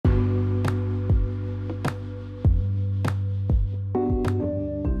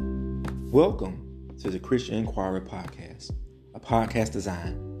Welcome to the Christian Inquirer Podcast, a podcast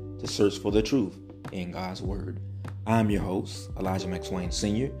designed to search for the truth in God's Word. I'm your host, Elijah McSwain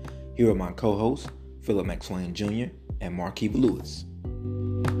Sr., here with my co-hosts, Philip McSwain Jr. and Marquise Lewis.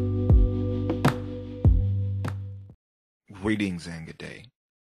 Greetings and good day.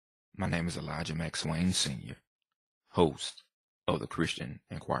 My name is Elijah McSwain Sr., host of the Christian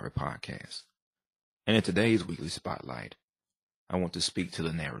Inquirer Podcast. And in today's weekly spotlight, I want to speak to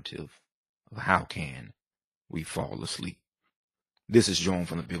the narrative of how can we fall asleep. This is drawn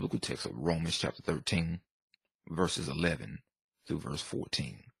from the biblical text of Romans chapter 13, verses 11 through verse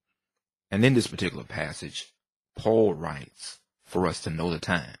 14. And in this particular passage, Paul writes for us to know the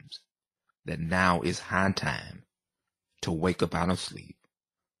times, that now is high time to wake up out of sleep,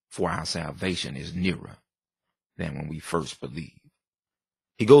 for our salvation is nearer than when we first believed.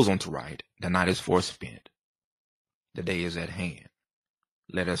 He goes on to write, the night is far spent, the day is at hand.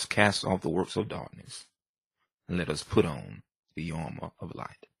 Let us cast off the works of darkness, and let us put on the armor of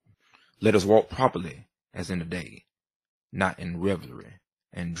light. Let us walk properly as in the day, not in revelry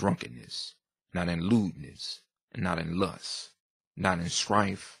and drunkenness, not in lewdness, and not in lust, not in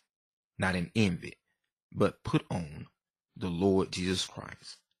strife, not in envy, but put on the Lord Jesus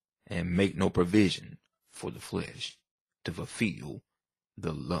Christ, and make no provision for the flesh to fulfill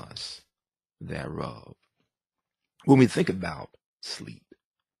the lust thereof. When we think about sleep,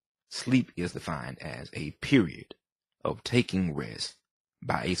 sleep is defined as a period of taking rest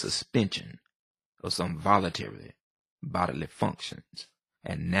by a suspension of some voluntary bodily functions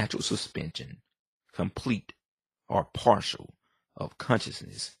and natural suspension, complete or partial, of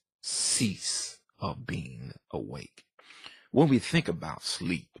consciousness, cease of being awake. When we think about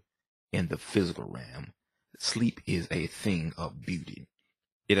sleep in the physical realm, sleep is a thing of beauty.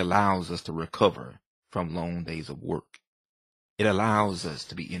 It allows us to recover from long days of work. It allows us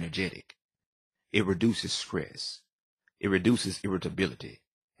to be energetic. It reduces stress. It reduces irritability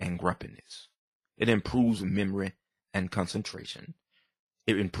and grumpiness. It improves memory and concentration.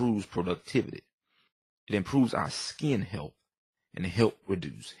 It improves productivity. It improves our skin health and help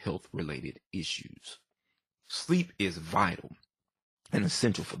reduce health-related issues. Sleep is vital and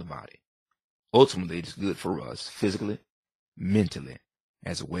essential for the body. Ultimately, it's good for us physically, mentally,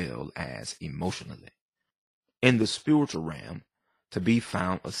 as well as emotionally. In the spiritual realm, to be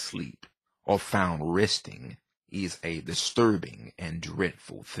found asleep or found resting is a disturbing and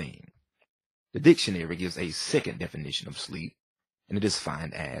dreadful thing. The dictionary gives a second definition of sleep, and it is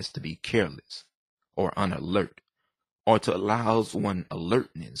defined as to be careless or unalert, or to allow one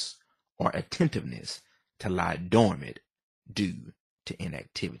alertness or attentiveness to lie dormant due to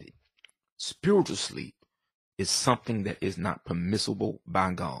inactivity. Spiritual sleep is something that is not permissible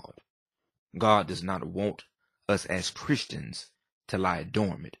by God. God does not want us as Christians to lie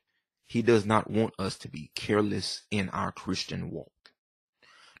dormant. He does not want us to be careless in our Christian walk,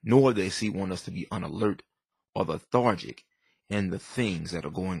 nor does he want us to be unalert or lethargic in the things that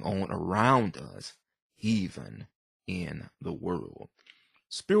are going on around us, even in the world.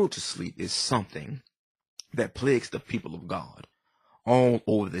 Spiritual sleep is something that plagues the people of God all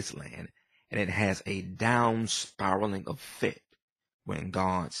over this land, and it has a down spiraling effect when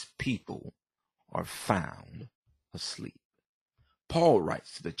God's people are found asleep. Paul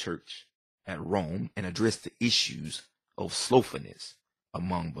writes to the church at Rome and addressed the issues of slothfulness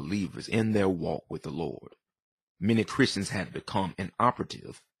among believers in their walk with the Lord. Many Christians had become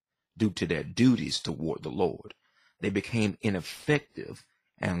inoperative due to their duties toward the Lord. They became ineffective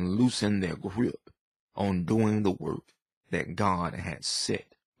and loosened their grip on doing the work that God had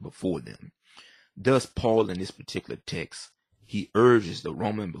set before them. Thus, Paul, in this particular text, he urges the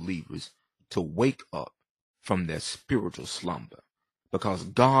Roman believers to wake up from their spiritual slumber, because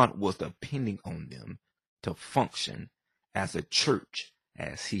God was depending on them to function as a church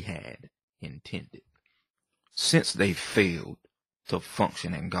as he had intended. Since they failed to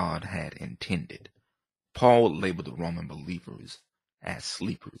function as God had intended, Paul labeled the Roman believers as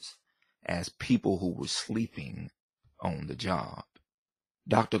sleepers, as people who were sleeping on the job.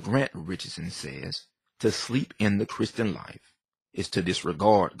 Dr. Grant Richardson says, to sleep in the Christian life is to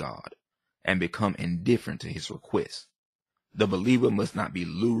disregard God and become indifferent to his requests. The believer must not be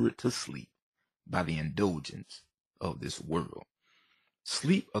lured to sleep by the indulgence of this world.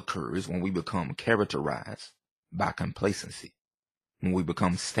 Sleep occurs when we become characterized by complacency, when we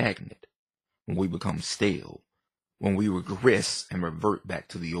become stagnant, when we become stale, when we regress and revert back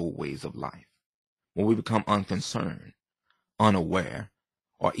to the old ways of life, when we become unconcerned, unaware,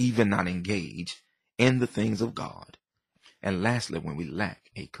 or even not engaged in the things of God, and lastly, when we lack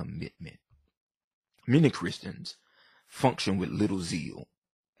a commitment. Many Christians function with little zeal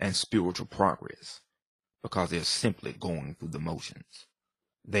and spiritual progress because they're simply going through the motions.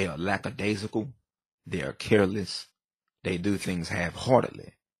 They are lackadaisical, they are careless, they do things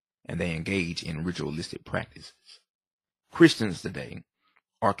half-heartedly, and they engage in ritualistic practices. Christians today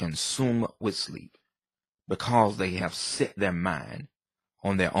are consumed with sleep because they have set their mind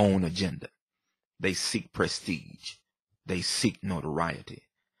on their own agenda. They seek prestige, they seek notoriety,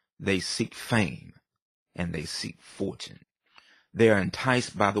 they seek fame, and they seek fortune. They are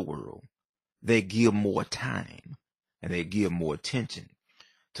enticed by the world. They give more time and they give more attention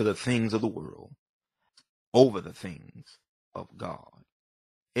to the things of the world over the things of God.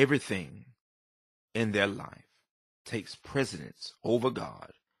 Everything in their life takes precedence over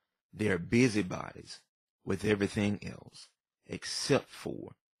God. They are busybodies with everything else except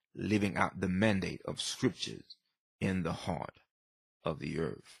for living out the mandate of scriptures in the heart of the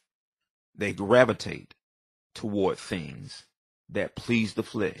earth. They gravitate toward things that please the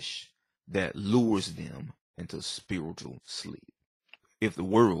flesh, that lures them into spiritual sleep. If the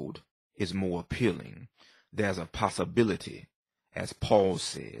world is more appealing, there's a possibility, as Paul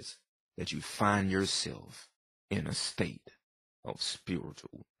says, that you find yourself in a state of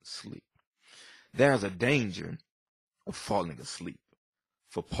spiritual sleep. There's a danger of falling asleep.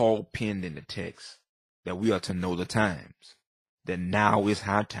 For Paul penned in the text that we are to know the times, that now is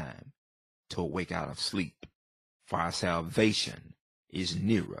high time to awake out of sleep, for our salvation is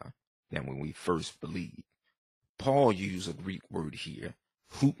nearer than when we first believed. Paul used a Greek word here,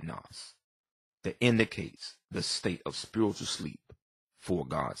 hupnos, that indicates the state of spiritual sleep for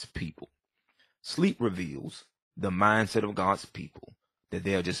God's people. Sleep reveals the mindset of God's people, that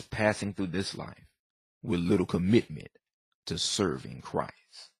they are just passing through this life with little commitment to serving Christ.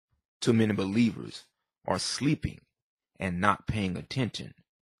 Too many believers are sleeping and not paying attention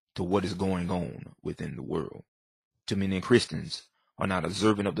to what is going on within the world. Too many Christians are not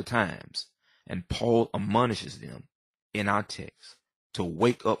observant of the times, and Paul admonishes them in our text to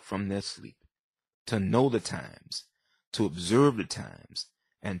wake up from their sleep, to know the times, to observe the times,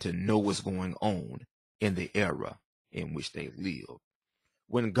 and to know what's going on in the era in which they live.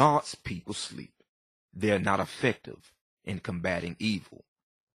 When God's people sleep, they're not effective in combating evil.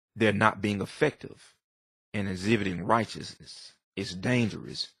 They're not being effective in exhibiting righteousness. It's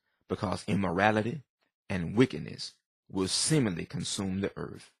dangerous because immorality and wickedness will seemingly consume the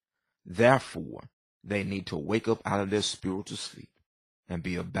earth. Therefore, they need to wake up out of their spiritual sleep and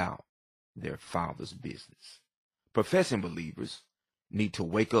be about their Father's business. Professing believers need to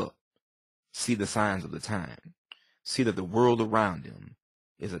wake up, see the signs of the time, see that the world around them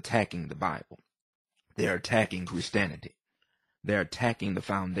is attacking the Bible. They're attacking Christianity. They're attacking the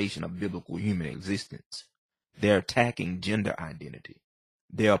foundation of biblical human existence. They're attacking gender identity.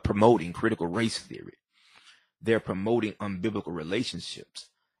 They are promoting critical race theory. They're promoting unbiblical relationships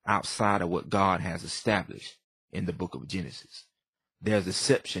outside of what God has established in the book of Genesis. There's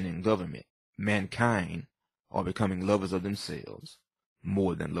deception in government. Mankind are becoming lovers of themselves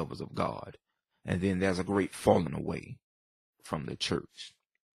more than lovers of God. And then there's a great falling away from the church.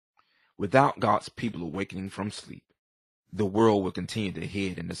 Without God's people awakening from sleep, the world will continue to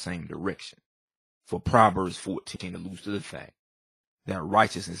head in the same direction. For Proverbs 14 alludes to the fact that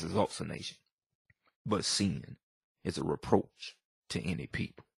righteousness exalts a nation, but sin is a reproach to any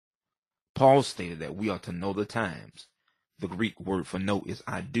people. Paul stated that we are to know the times. The Greek word for know is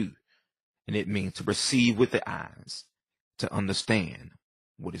idou, and it means to perceive with the eyes, to understand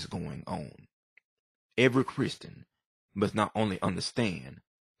what is going on. Every Christian must not only understand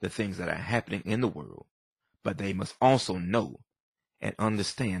the things that are happening in the world, but they must also know and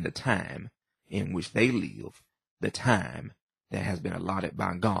understand the time in which they live, the time that has been allotted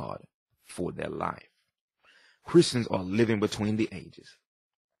by God for their life. Christians are living between the ages,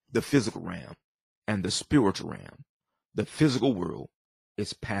 the physical realm and the spiritual realm. The physical world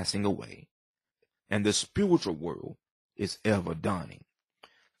is passing away, and the spiritual world is ever dawning.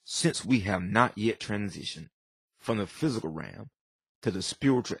 Since we have not yet transitioned from the physical realm to the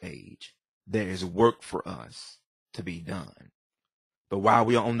spiritual age, there is work for us to be done. But while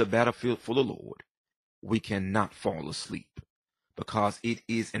we are on the battlefield for the Lord, we cannot fall asleep, because it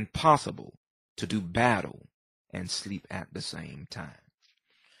is impossible to do battle and sleep at the same time.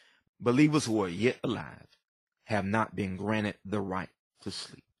 Believers who are yet alive have not been granted the right to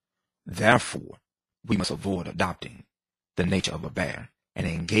sleep. Therefore, we must avoid adopting the nature of a bear and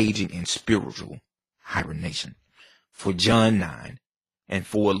engaging in spiritual hibernation. For John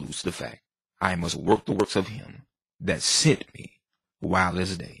 9:4 alludes to the fact, I must work the works of him that sent me while it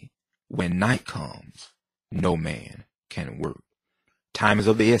is day. When night comes, no man can work. Time is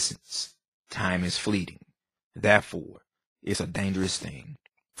of the essence. Time is fleeting. Therefore, it's a dangerous thing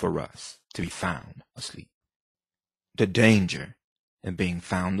for us to be found asleep. The danger in being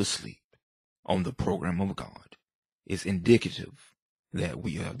found asleep on the program of God is indicative that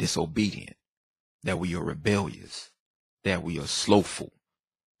we are disobedient, that we are rebellious, that we are slothful,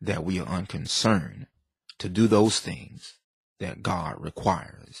 that we are unconcerned to do those things that God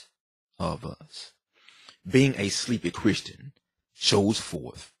requires of us. Being a sleepy Christian shows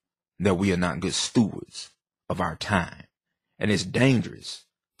forth that we are not good stewards of our time, and it's dangerous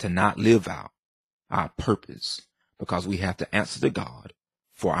to not live out our purpose because we have to answer to God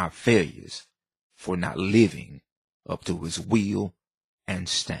for our failures for not living up to his will and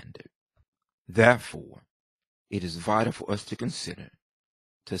standard. Therefore, it is vital for us to consider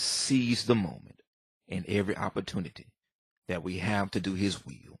to seize the moment in every opportunity that we have to do his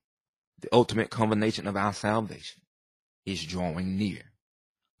will. The ultimate culmination of our salvation is drawing near.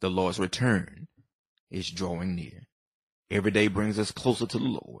 The Lord's return is drawing near. Every day brings us closer to the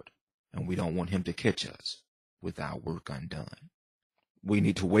Lord, and we don't want him to catch us with our work undone. We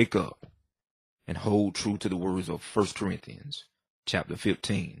need to wake up and hold true to the words of 1 Corinthians chapter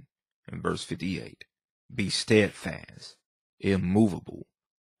 15 and verse 58. Be steadfast, immovable,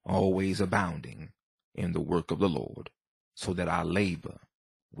 always abounding in the work of the Lord, so that our labor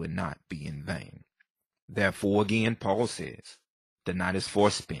will not be in vain. Therefore, again, Paul says, the night is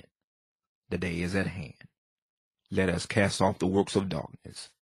far spent, the day is at hand. Let us cast off the works of darkness.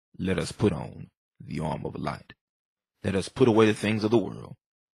 Let us put on the armor of light. Let us put away the things of the world.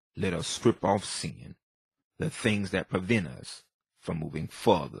 Let us strip off sin, the things that prevent us from moving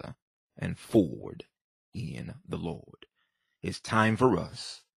further and forward in the Lord. It's time for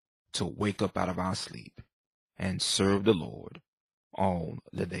us to wake up out of our sleep and serve the Lord all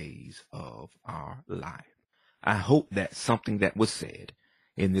the days of our life. I hope that something that was said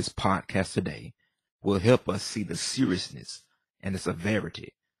in this podcast today will help us see the seriousness and the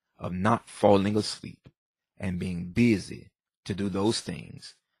severity of not falling asleep and being busy to do those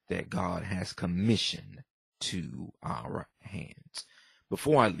things that God has commissioned to our hands.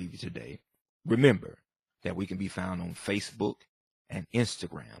 Before I leave you today, remember that we can be found on Facebook and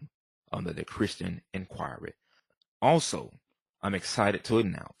Instagram under the Christian Inquiry. Also, I'm excited to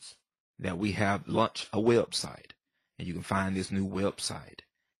announce that we have launched a website, and you can find this new website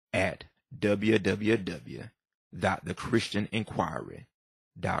at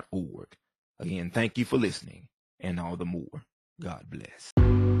www.thechristianinquiry.org. Again, thank you for listening, and all the more. God bless.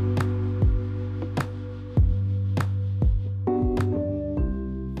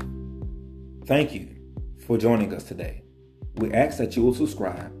 Thank you for joining us today. We ask that you will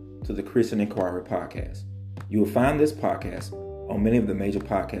subscribe to the Christian Inquiry podcast. You will find this podcast on many of the major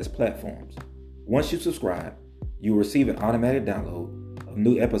podcast platforms. Once you subscribe, you will receive an automatic download of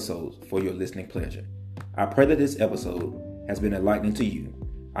new episodes for your listening pleasure. I pray that this episode has been enlightening to you.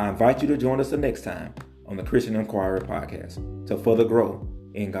 I invite you to join us the next time on the Christian Inquiry podcast to further grow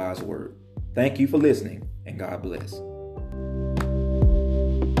in God's Word. Thank you for listening, and God bless.